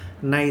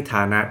ในฐ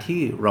านะ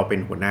ที่เราเป็น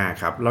หัวหน้า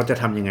ครับเราจะ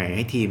ทำยังไงใ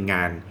ห้ทีมง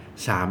าน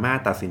สามารถ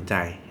ตัดสินใจ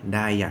ไ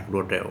ด้อย่างร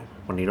วดเร็ว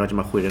วันนี้เราจะ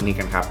มาคุยเรื่องนี้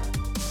กันครับ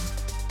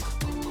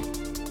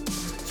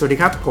สวัสดี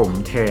ครับผม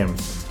เทม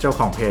ส์เจ้าข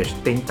องเพจ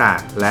ติ้งต่า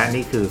งและ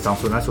นี่คือ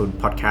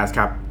2050 Podcast ค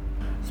รับ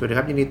สวัสดีค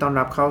รับยินดีต้อน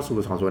รับเข้าสู่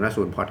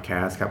2050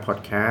 Podcast ครับ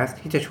Podcast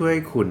ที่จะช่วย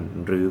คุณ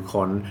หรือ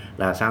ค้น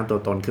และสร้างตัว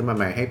ตนขึ้นมาใ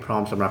หม่ให้พร้อ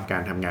มสำหรับกา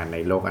รทำงานใน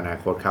โลกอนา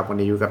คตครับวัน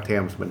นี้อยู่กับเท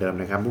มส์เหมือนเดิม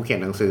นะครับผู้เขีย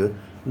นหนังสือ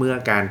เมื่อ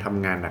การท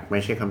ำงานหนักไม่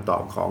ใช่คำตอ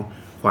บของ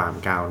ความ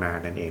ก้าวหน้า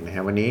นั่นเองนะค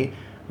รับวันนี้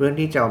เรื่อง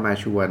ที่จะมา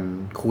ชวน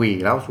คุย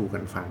เล่าสู่กั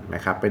นฟังน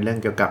ะครับเป็นเรื่อง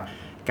เกี่ยวกับ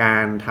กา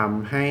รท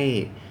ำให้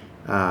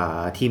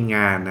ทีมง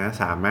านนะ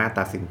สามารถ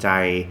ตัดสินใจ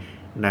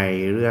ใน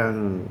เรื่อง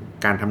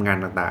การทำงาน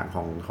ต่างๆ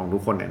ของทุ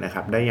กคนเนี่ยนะค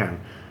รับได้อย่าง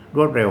ร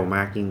วดเร็วม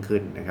ากยิ่งขึ้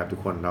นนะครับทุก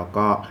คนแล้ว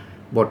ก็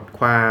บท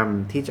ความ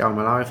ที่จะเอาม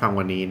าเล่าให้ฟัง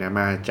วันนี้นะ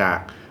มาจาก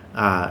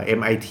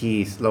MIT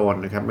Sloan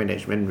นะครับ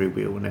Management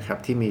Review นะครับ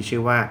ที่มีชื่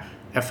อว่า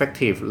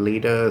Effective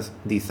Leaders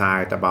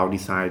Decide About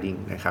Deciding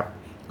นะครับ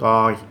ก็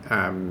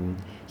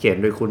เขียน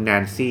โดยคุณแน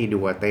นซี่ดู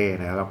อาเต้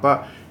นะแล้วก็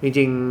จ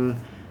ริง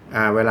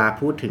ๆเวลา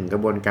พูดถึงกร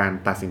ะบวนการ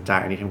ตัดสินใจ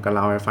อันนี้ผมก็เ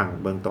ล่าให้ฟัง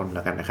เบื้องต้นแ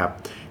ล้วกันนะครับ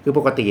คือป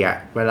กติ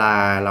เวลา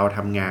เราท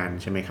ำงาน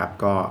ใช่ไหมครับ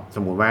ก็ส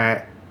มมุติว่า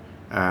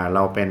เร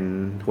าเป็น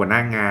หัวหน้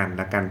างานแ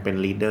ละกันเป็น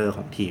ลีดเดอร์ข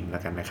องทีมแล้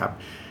วกันนะครับ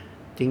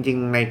จริง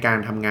ๆในการ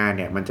ทำงานเ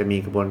นี่ยมันจะมี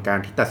กระบวนการ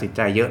ที่ตัดสินใ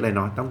จเยอะเลยเ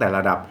นาะตั้งแต่ร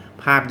ะดับ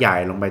ภาพใหญ่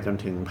ลงไปจน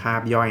ถึงภา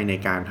พย่อยใน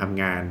การท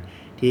ำงาน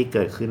ที่เ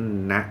กิดขึ้น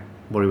ณ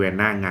บริเวณ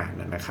หน้างาน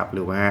นะครับห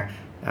รือว่า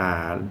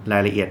รา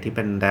ยละเอียดที่เ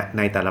ป็นใ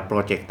นแต่ละโปร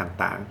เจกต์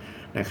ต่าง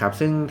ๆนะครับ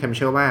ซึ่งเทมเ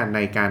ชื่อว่าใน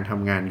การท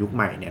ำงานยุคใ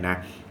หม่เนี่ยนะ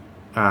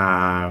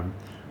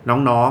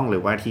น้องๆหรื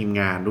อว่าทีม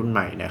งานรุ่นให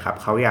ม่นะครับ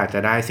เขาอยากจะ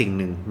ได้สิ่ง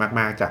หนึ่ง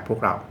มากๆจากพวก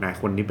เรานะ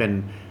คนที่เป็น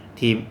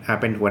ทีม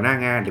เป็นหัวหน้า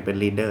งานหรือเป็น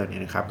ลีดเดอร์เนี่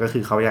ยนะครับก็คื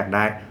อเขาอยากไ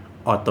ด้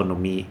ออโตโน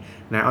มี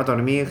นะออโตโน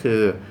มีก็คื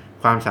อ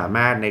ความสาม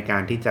ารถในกา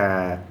รที่จะ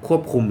คว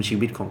บคุมชี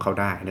วิตของเขา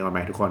ได้นึกออกไหม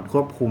ทุกคนค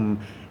วบคุม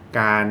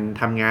การ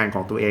ทำงานข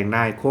องตัวเองไ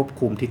ด้ควบ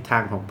คุมทิศทา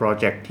งของโปร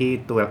เจกต์ที่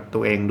ตั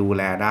วเองดูแ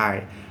ลได้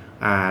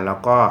แล้ว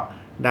ก็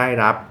ได้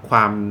รับคว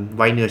ามไ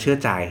ว้เนื้อเชื่อ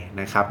ใจ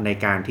นะครับใน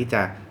การที่จ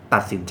ะตั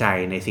ดสินใจ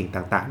ในสิ่ง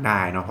ต่างๆได้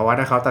เนาะเพราะว่า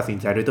ถ้าเขาตัดสิน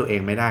ใจด้วยตัวเอ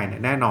งไม่ได้เนี่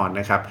ยแน่นอน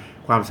นะครับ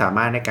ความสาม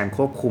ารถในการค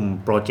วบคุม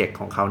โปรเจกต์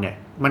ของเขาเนี่ย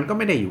มันก็ไ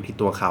ม่ได้อยู่ที่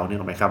ตัวเขาเนี่ยห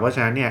รอกไหมครับเพราะฉ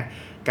ะนั้นเนี่ย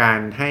การ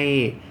ให้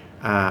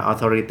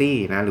authority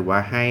นะหรือว่า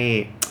ให้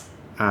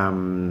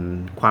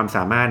ความส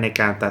ามารถใน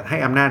การให้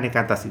อำนาจในก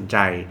ารตัดสินใจ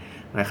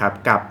นะครับ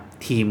กับ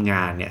ทีมง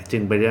านเนี่ยจึ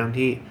งเป็นเรื่อง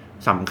ที่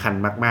สำคัญ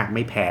มากๆไ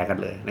ม่แพ้กัน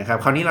เลยนะครับ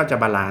คราวนี้เราจะ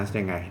บาลานซ์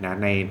ยังไงนะ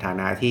ในฐา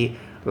นะที่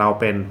เรา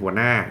เป็นหัวห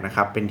น้านะค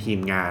รับเป็นทีม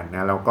งานน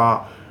ะแล้วก็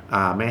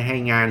ไม่ให้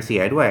งานเสี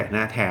ยด้วยน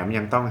ะแถม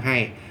ยังต้องให้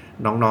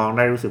น้องๆไ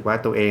ด้รู้สึกว่า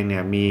ตัวเองเนี่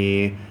ยมี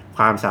ค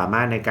วามสาม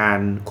ารถในการ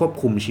ควบ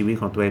คุมชีวิต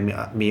ของตัวเอง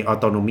มีออ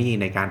โตโนมี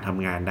ในการท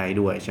ำงานได้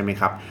ด้วยใช่ไหม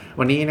ครับ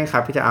วันนี้นะครั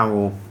บที่จะเอา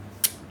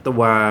ตั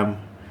ว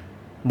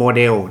โมเ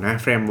ดลนะ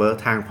เฟรมเวิร์ก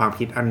ทางความ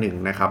คิดอันหนึ่ง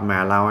นะครับมา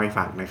เล่าให้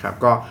ฟังนะครับ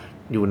ก็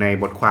อยู่ใน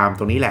บทความ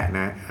ตรงนี้แหละ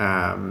นะ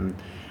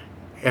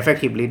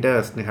Effective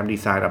Leaders นะครับ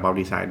Decide About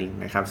Deciding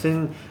นะครับซึ่ง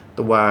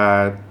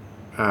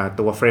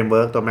ตัวเฟรมเวิ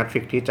ร์กตัวแมทริ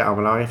กที่จะเอาม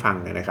าเล่าให้ฟัง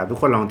เนี่ยนะครับทุก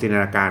คนลองจินต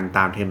นาการต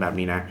ามเทมแบบ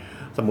นี้นะ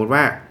สมมุติว่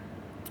า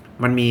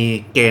มันมี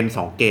เกณฑ์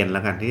2เกณฑ์แล้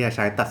วกันที่จะใ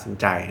ช้ตัดสิน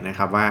ใจนะค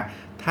รับว่า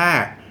ถ้า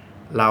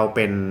เราเ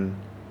ป็น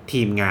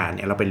ทีมงานเ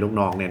นี่ยเราเป็นลูก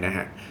น้องเนี่ยนะฮ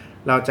ะ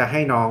เราจะใ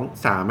ห้น้อง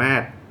สามาร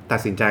ถตัด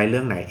สินใจเรื่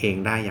องไหนเอง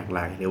ได้อย่างไ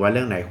รหรือว่าเ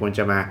รื่องไหนควร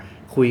จะมา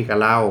คุยกับ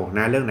เราน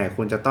ะเรื่องไหนค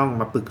วรจะต้อง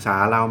มาปรึกษา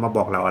เรามาบ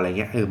อกเราอะไร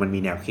เงี้ยมันมี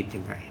แนวคิด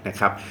ยังไงนะ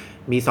ครับ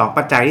มี2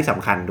ปัจจัยที่ส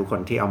ำคัญทุกค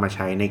นที่เอามาใ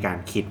ช้ในการ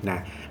คิดนะ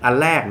อัน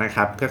แรกนะค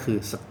รับก็คือ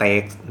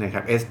stakes นะครั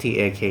บ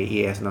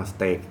stakes เนาะ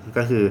stake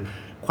ก็คือ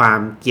ความ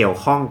เกี่ยว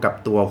ข้องกับ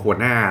ตัวหัว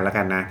หน้าแล้ว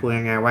กันนะพูด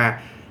ง่ายๆว่า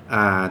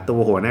ตัว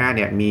หัวหน้าเ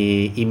นี่ยมี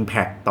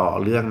impact ต่อ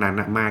เรื่องนั้น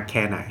มากแ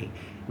ค่ไหน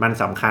มัน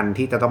สำคัญ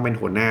ที่จะต้องเป็น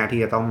หัวหน้าที่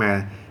จะต้องมา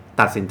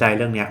ตัดสินใจเ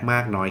รื่องนี้ม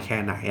ากน้อยแค่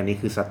ไหนอันนี้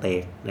คือสเต็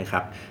กนะครั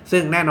บซึ่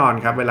งแน่นอน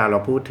ครับเวลาเรา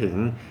พูดถึง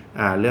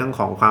เรื่อง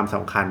ของความส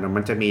ำคัญ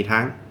มันจะมี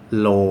ทั้ง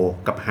low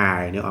กับ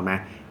high เนี่ยหรอไหม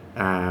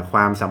คว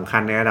ามสำคั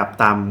ญในระดับ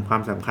ต่ำควา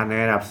มสำคัญใน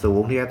ระดับสู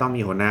งที่จะต้อง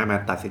มีหัวหน้ามา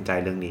ตัดสินใจ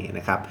เรื่องนี้น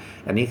ะครับ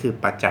อันนี้คือ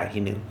ปัจจัย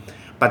ที่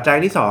1ปัจจัย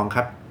ที่2ค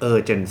รับ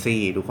urgency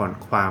ทุกคน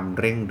ความ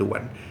เร่งด่ว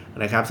น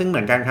นะครับซึ่งเห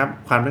มือนกันครับ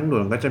ความเร่งด่ว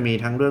นก็จะมี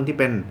ทั้งเรื่องที่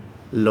เป็น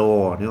low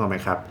นึกออกไหม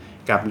ครับ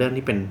กับเรื่อง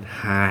ที่เป็น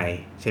high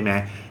ใช่ไหม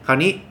คราว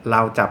นี้เร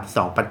าจับ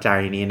2ปัจจัย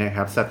นี้นะค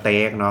รับสเต็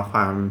กเนาะคว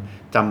าม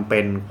จำเป็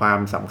นความ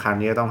สำคัญ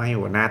ที่จะต้องให้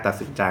หัวหน้าตัด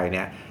สินใจเ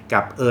นี่ย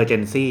กับ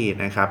urgency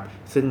นะครับ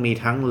ซึ่งมี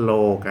ทั้ง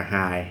low กับ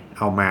high เ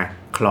อามา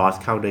cross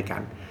เข้าด้วยกั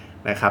น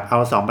นะครับเอา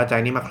2ปัจจั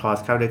ยนี้มา cross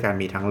เข้าด้วยกัน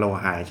มีทั้ง low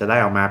high จะได้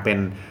ออกมาเป็น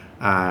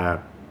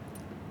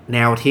แ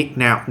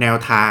นว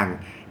ทาง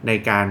ใน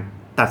การ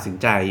ตัดสิน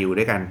ใจอยู่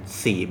ด้วยกัน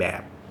4แบ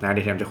บนะเ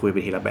ดี๋ยวจะคุยไป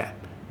ทีละแบบ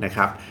นะค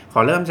รับขอ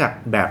เริ่มจาก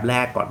แบบแร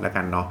กก่อนละ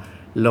กันเนาะ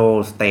low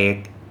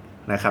stake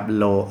นะครับ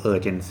low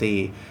urgency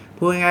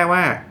พูดง่ายๆว่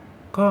า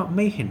ก็ไ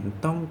ม่เห็น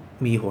ต้อง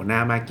มีหัวหน้า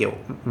มาเกี่ยว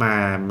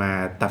มา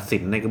ตัดสิ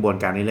นในกระบวน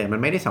การนี้เลยมั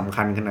นไม่ได้สำ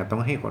คัญขนาดต้อ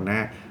งให้หัวหน้า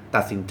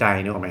ตัดสินใจ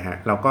นึกออกไหมฮะ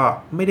เราก็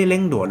ไม่ได้เร่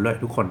งด่วนเลย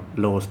ทุกคน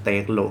low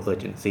stake low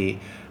urgency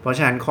เพราะฉ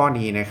ะนั้นข้อ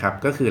นี้นะครับ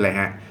ก็คืออะไร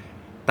ฮะ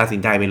ตัดสิ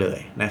นใจไปเลย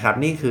นะครับ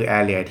นี่คือ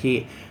area ที่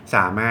ส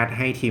ามารถใ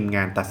ห้ทีมง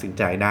านตัดสินใ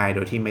จได้โด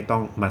ยที่ไม่ต้อ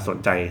งมาสน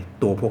ใจ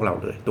ตัวพวกเรา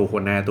เลยตัวหั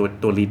วหน้า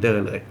ตัว leader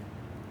เลย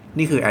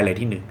นี่คือ area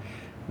ที่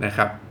1นะค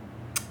รับ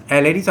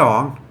area ที่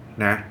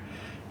2นะ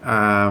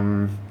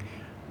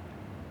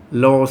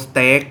low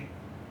stake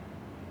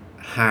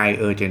high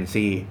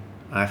urgency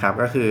นะครับ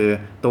ก็คือ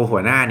ตัวหั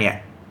วหน้าเนี่ย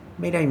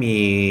ไม่ได้มี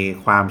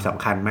ความส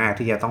ำคัญมาก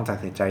ที่จะต้องตัด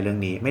สินใจเรื่อง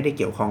นี้ไม่ได้เ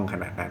กี่ยวข้องข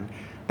นาดนั้น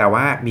แต่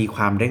ว่ามีค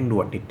วามเร่งด่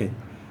วนนิดนึง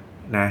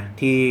นะ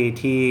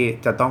ที่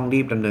จะต้องรี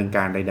บดำเนินก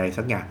ารใดๆ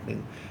สักอย่างหนึ่ง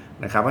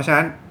นะครับเพราะฉะ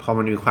นั้นพอ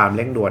มันมีความเ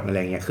ร่งด่วนอะไร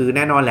เงี้ยคือแ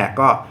น่นอนแหละ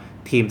ก็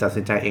ทีมตัด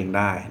สินใจเองไ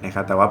ด้นะค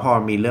รับแต่ว่าพอ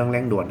มีเรื่องเ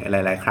ร่งด่วนห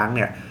ลายๆครั้งเ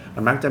นี่ยมั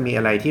นมักจะมี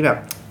อะไรที่แบบ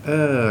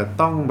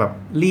ต้องแบบ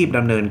รีบด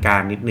ำเนินกา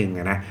รนิดนึงน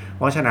ะเ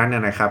พราะฉะนั้นเนี่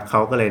ยนะครับเขา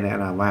ก็เลยแนะ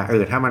นำว่า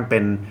ถ้ามันเป็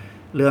น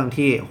เรื่อง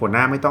ที่หัวห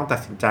น้าไม่ต้องตัด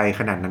สินใจ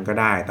ขนาดนั้นก็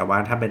ได้แต่ว่า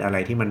ถ้าเป็นอะไร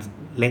ที่มัน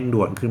เร่ง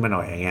ด่วนขึ้นมาหน่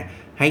อยอย่างเงี้ย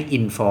ให้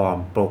inform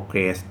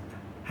progress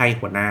ให้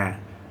หัวหน้า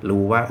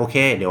รู้ว่าโอเค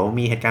เดี๋ยว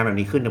มีเหตุการณ์แบบ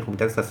นี้ขึ้นเดี๋ยวผม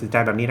จะตัดสินใจ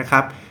แบบนี้นะครั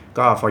บ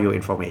ก็ for your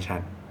information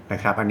นะ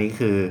ครับอันนี้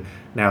คือ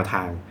แนวท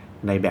าง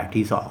ในแบบ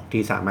ที่2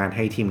ที่สามารถใ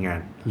ห้ทีมงาน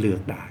เลือ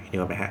กได้นึก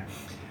ออกไหมฮะ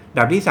แบ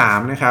บที่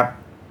3นะครับ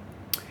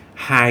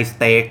high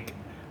stake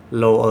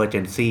low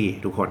urgency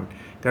ทุกคน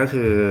ก็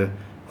คือ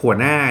หัว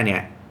หน้าเนี่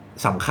ย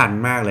สำคัญ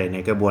มากเลยใน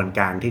กระบวน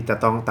การที่จะ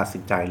ต้องตัดสิ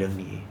นใจเรื่อง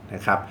นี้น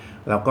ะครับ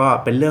แล้วก็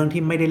เป็นเรื่อง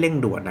ที่ไม่ได้เร่ง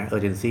ด่วนนะ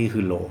urgency คื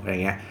อ low อะไร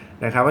เงี้ย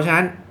นะครับเพราะฉะ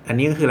นั้นอัน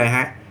นี้ก็คืออะไรฮ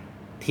ะ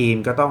ทีม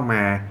ก็ต้องม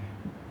า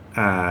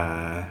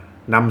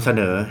นำเส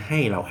นอให้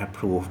เรา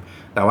approve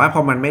แต่ว่าพ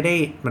อมันไม่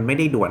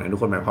ได้ด่วนนะทุก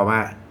คนหมายความว่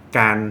า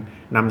การ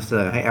นำเสน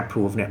อให้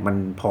approve เนี่ยมัน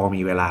พอ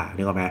มีเวลา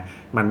นึกออกไหม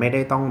มันไม่ไ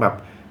ด้ต้องแบบ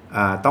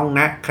ต้องณ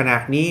ขณะ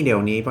นี้เดี๋ย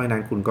วนี้เพราะฉะนั้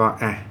นคุณก็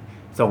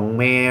ส่ง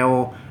เมล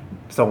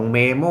ส่งเม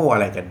โมอะ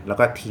ไรกันแล้ว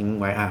ก็ทิ้ง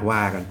ไว้ว่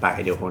ากันไป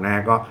เดี๋ยวหัวหน้า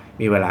ก็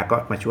มีเวลาก็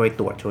มาช่วย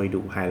ตรวจช่วย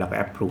ดูให้แล้วก็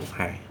approve ใ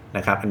ห้น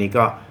ะครับอันนี้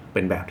ก็เ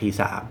ป็นแบบที่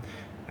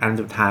3อัน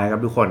สุดท้ายครั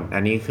บทุกคนอั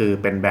นนี้คือ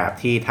เป็นแบบ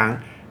ที่ทั้ง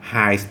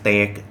high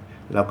stake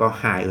แล้วก็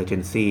high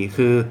urgency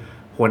คือ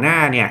หัวหน้า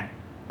เนี่ย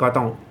ก็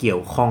ต้องเกี่ย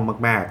วข้อง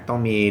มากๆต้อง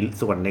มี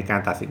ส่วนในการ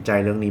ตัดสินใจ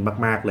เรื่องนี้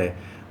มากๆเลย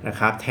นะ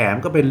ครับแถม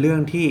ก็เป็นเรื่อ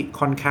งที่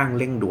ค่อนข้าง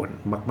เร่งด่วน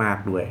มาก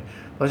ๆด้วย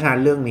เพราะฉะนั้น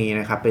เรื่องนี้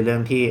นะครับเป็นเรื่อ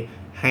งที่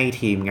ให้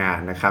ทีมงาน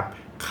นะครับ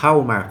เข้า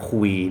มา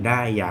คุยได้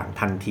อย่าง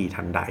ทันที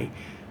ทันใด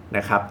น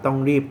ะครับต้อง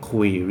รีบ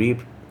คุยรีบ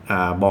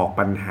บอก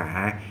ปัญหา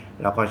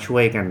แล้วก็ช่ว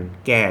ยกัน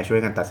แก้ช่วย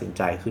กันตัดสินใ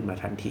จขึ้นมา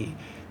ทันที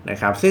นะ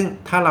ครับซึ่ง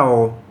ถ้าเรา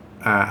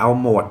เอา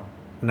โหมด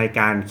ใน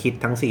การคิด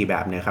ทั้ง4แบ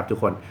บเนี่ยครับทุก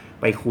คน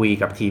ไปคุย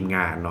กับทีมง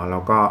านเนาะแล้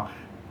วก็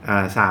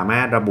สามา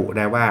รถระบุไ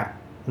ด้ว่า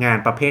งาน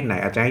ประเภทไหน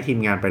อาจจะให้ทีม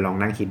งานไปลอง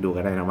นั่งคิดดู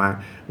ก็ได้นะว่า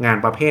งาน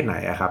ประเภทไหน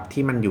ครับ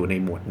ที่มันอยู่ใน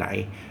หมวดไหน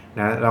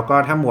นะแล้วก็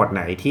ถ้าหมวดไ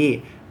หนที่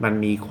มัน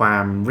มีควา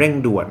มเร่ง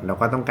ด่วนแล้ว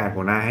ก็ต้องการ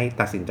หัวหน้าให้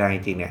ตัดสินใจจ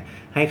ริงๆเนี่ย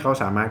ให้เขา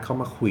สามารถเข้า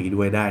มาคุย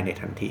ด้วยได้ใน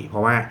ทันทีเพรา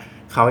ะว่า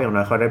เขาอย่างน้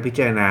อยเขาได้พิจ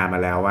ารณามา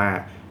แล้วว่า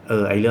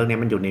ไอ้เรื่องนี้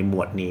มันอยู่ในหม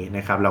วดนี้น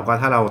ะครับแล้วก็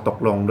ถ้าเราตก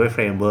ลงด้วยเฟ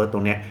รมเวิร์คตร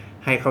งนี้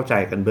ให้เข้าใจ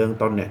กันเบื้อง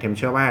ต้นเนี่ยเทมเ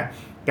ชื่อว่า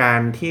กา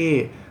รที่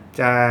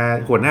จะ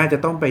หัวหน้าจะ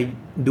ต้องไป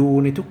ดู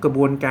ในทุกกระบ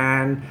วนกา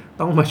ร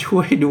ต้องมาช่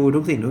วยดูทุ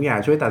กสิ่งทุกอย่าง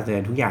ช่วยตัดสินใจ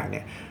ทุกอย่างเ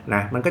นี่ยน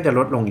ะมันก็จะล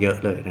ดลงเยอะ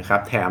เลยนะครั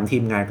บแถมที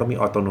มงานก็มี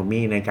ออโตโน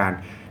มีในการ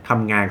ท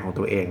ำงานของ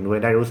ตัวเองด้วย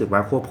ได้รู้สึกว่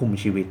าควบคุม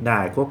ชีวิตได้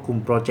ควบคุม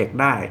โปรเจกต์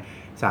ได้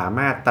สาม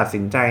ารถตัด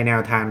สินใจแน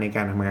วทางในก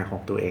ารทำงานขอ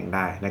งตัวเองไ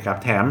ด้นะครับ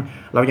แถม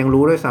เรายัง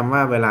รู้ด้วยซ้ำว่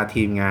าเวลา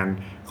ทีมงาน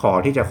ขอ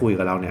ที่จะคุย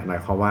กับเราเนี่ยหมาย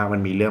ความว่ามัน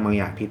มีเรื่องบาง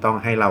อย่างที่ต้อง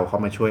ให้เราเข้า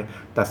มาช่วย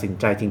ตัดสิน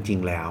ใจจริง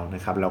ๆแล้วน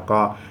ะครับแล้วก็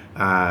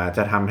จ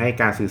ะทำให้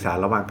การสื่อสาร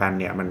ระหว่างกัน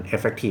เนี่ยมัน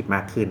effective ม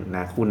ากขึ้นน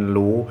ะคุณ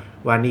รู้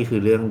ว่านี่คื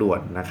อเรื่องด่ว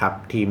นนะครับ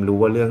ทีมรู้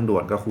ว่าเรื่องด่ว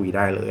นก็คุยไ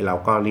ด้เลยเรา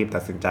ก็รีบตั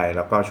ดสินใจแ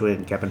ล้วก็ช่วย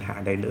แก้ปัญหา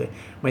ได้เลย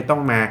ไม่ต้อ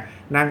งมา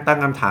นั่งตั้ง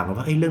คำถาม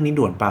ว่าเรื่องนี้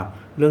ด่วนเปล่า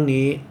เรื่อง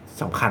นี้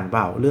สำคัญเป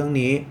ล่าเรื่อง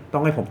นี้ต้อ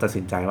งให้ผมตัด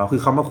สินใจว่าคื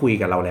อเขามาคุย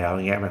กับเราแล้วอ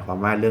ย่างเงี้ยหมายความ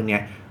ว่าเรื่องนี้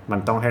มัน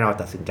ต้องให้เรา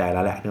ตัดสินใจแ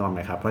ล้วแหละนึกออกไห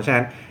มครับเพราะฉะ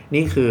นั้น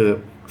นี่คือ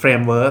เฟร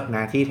มเวิร์กน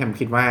ะที่แทม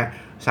คิดว่า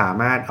สา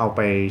มารถเอาไ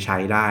ปใช้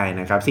ได้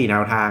นะครับ4แน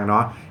วทางเนา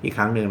ะอีกค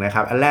รั้งหนึ่งนะค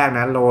รับอันแรกน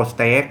ะ low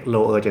stake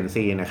low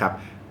urgency นะครับ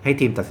ให้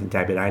ทีมตัดสินใจ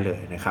ไปได้เลย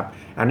นะครับ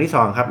อันที่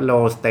2ครับ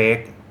low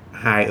stake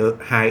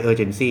high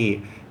urgency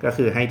ก็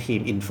คือให้ที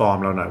ม inform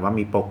เราหน่อยว่า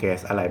มี progress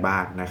อะไรบ้า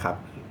งนะครับ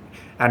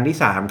อันที่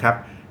3ครับ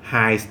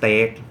high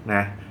stake น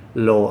ะ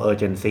low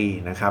urgency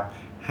นะครับ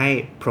ให้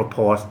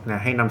propose น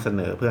ะให้นำเส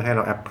นอเพื่อให้เร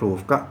า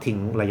approve ก็ทิ้ง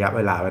ระยะเว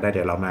ลาไว้ได้เ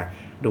ดี๋ยวเรามา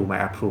ดูมา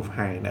approve ใ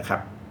ห้นะครั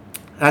บ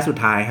และสุด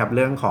ท้ายครับเ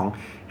รื่องของ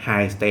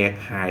high stake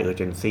high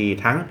urgency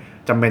ทั้ง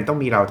จำเป็นต้อง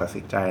มีเราตัด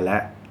สินใจและ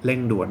เร่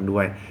งด่วนด้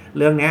วยเ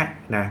รื่องนี้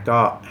นะก็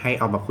ให้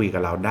เอามาคุยกั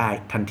บเราได้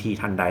ทันที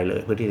ทันใดเล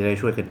ยเพื่อที่จะได้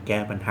ช่วยกันแก้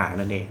ปัญหา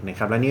นั่นเองนะค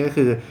รับและนี่ก็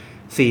คือ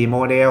4โม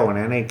เดล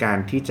นะในการ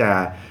ที่จะ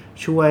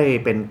ช่วย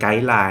เป็นไก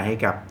ด์ไลน์ให้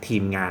กับที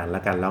มงานแล้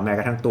วกันแล้วแม้ก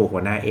ระทั่งตัวหั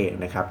วหน้าเอง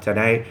นะครับจะ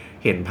ได้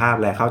เห็นภาพ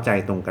และเข้าใจ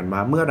ตรงกันว่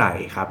าเมื่อไหร่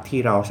ครับที่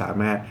เราสา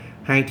มารถ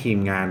ให้ทีม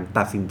งาน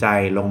ตัดสินใจ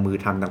ลงมือ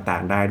ทำต่า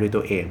งๆได้ด้วย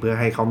ตัวเองเพื่อ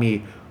ให้เขามี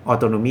ออ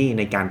โตโนมี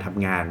ในการท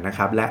ำงานนะค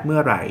รับและเมื่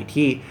อไหร่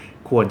ที่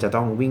ควรจะ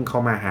ต้องวิ่งเข้า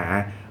มาหา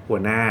หัว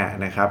หน้า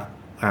นะครับ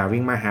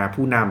วิ่งมาหา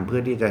ผู้นำเพื่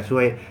อที่จะช่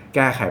วยแ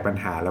ก้ไขปัญ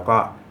หาแล้วก็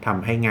ท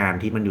ำให้งาน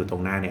ที่มันอยู่ตร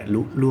งหน้าเนี่ย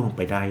ลุล่วงไ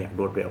ปได้อย่าง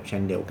รวดเร็วเช่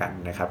นเดียวกัน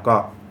นะครับก็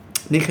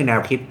นี่คือแน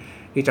วคิด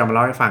ที่จะมาเ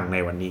ล่าให้ฟังใน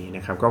วันนี้น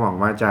ะครับก็หวัง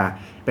ว่าจะ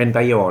เป็นป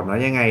ระโยชน์เนาะ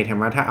ยังไง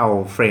ถ้าเอา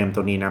เฟรม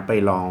ตัวนี้นะไป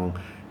ลอง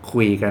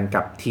คุยกัน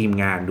กับทีม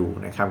งานดู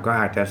นะครับก็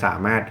อาจจะสา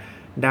มารถ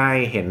ได้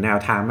เห็นแนว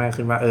ทางมาก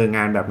ขึ้นว่าง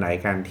านแบบไหน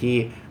กันที่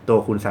ตัว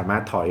คุณสามาร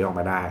ถถอยออก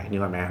มาได้นี่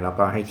ว่าไหมแล้ว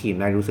ก็ให้ทีม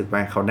ได้รู้สึกว่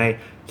าเขาได้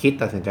คิด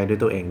ตัดสินใจด้วย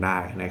ตัวเองได้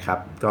นะครับ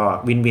ก็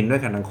วินวินด้ว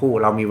ยกันทั้งคู่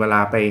เรามีเวล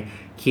าไป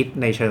คิด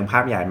ในเชิงภา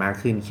พใหญ่มาก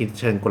ขึ้นคิด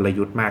เชิงกล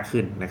ยุทธ์มาก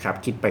ขึ้นนะครับ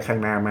คิดไปข้าง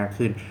หน้ามาก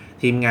ขึ้น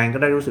ทีมงานก็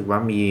ได้รู้สึกว่า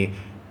มี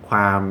คว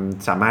าม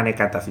สามารถใน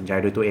การตัดสินใจ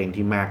ด้วยตัวเอง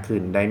ที่มากขึ้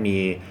นได้มี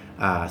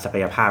ศัก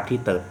ยภาพที่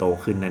เติบโต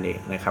ขึ้นนั่นเอง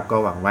นะครับก็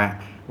หวังว่า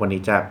วัน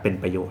นี้จะเป็น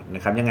ประโยชน์น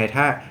ะครับยังไง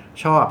ถ้า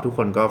ชอบทุกค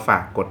นก็ฝา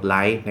กกดไล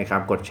ค์นะครั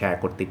บกดแชร์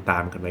กดติดตา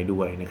มกันไว้ด้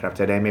วยนะครับ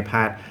จะได้ไม่พล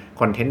าด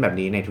คอนเทนต์แบบ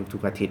นี้ในทุ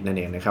กๆอาทิตย์นั่นเ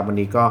องนะครับวัน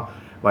นี้ก็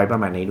ไว้ประ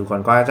มาณนี้ทุกคน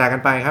ก็จากกั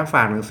นไปครับฝ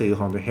ากหนังสือ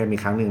ของตัวเองอี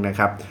กครั้งหนึ่งนะค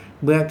รับ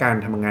เมื่อการ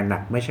ทำงานหนั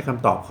กไม่ใช่ค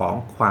ำตอบของ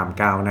ความ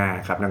ก้าวหน้า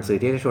ครับหนังสือ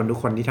ที่จะชวนทุก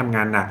คนที่ทำง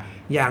านหนัก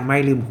อย่างไม่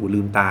ลืมหูลื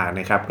มตา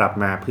นะครับกลับ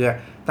มาเพื่อ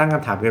ตั้งค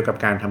ำถามเกี่ยวกับ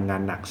การทำงา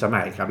นหนักส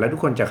มัยครับและทุก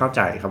คนจะเข้าใ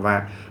จครับว่า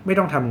ไม่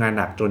ต้องทำงาน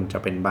หนักจนจะ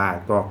เป็นบ้า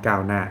ก็ก้า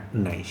วหน้า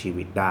ในชี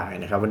วิตได้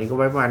นะครับวันนี้ก็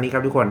ไว้ประมาณนี้ครั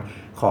บทุกคน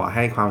ขอใ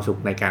ห้ความสุข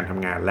ในการท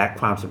ำงานและ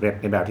ความสำเร็จ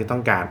ในแบบที่ต้อ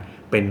งการ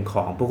เป็นข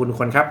องพวกคุณทุก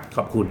คนครับข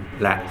อบคุณ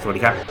และสวัส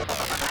ดีครั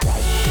บ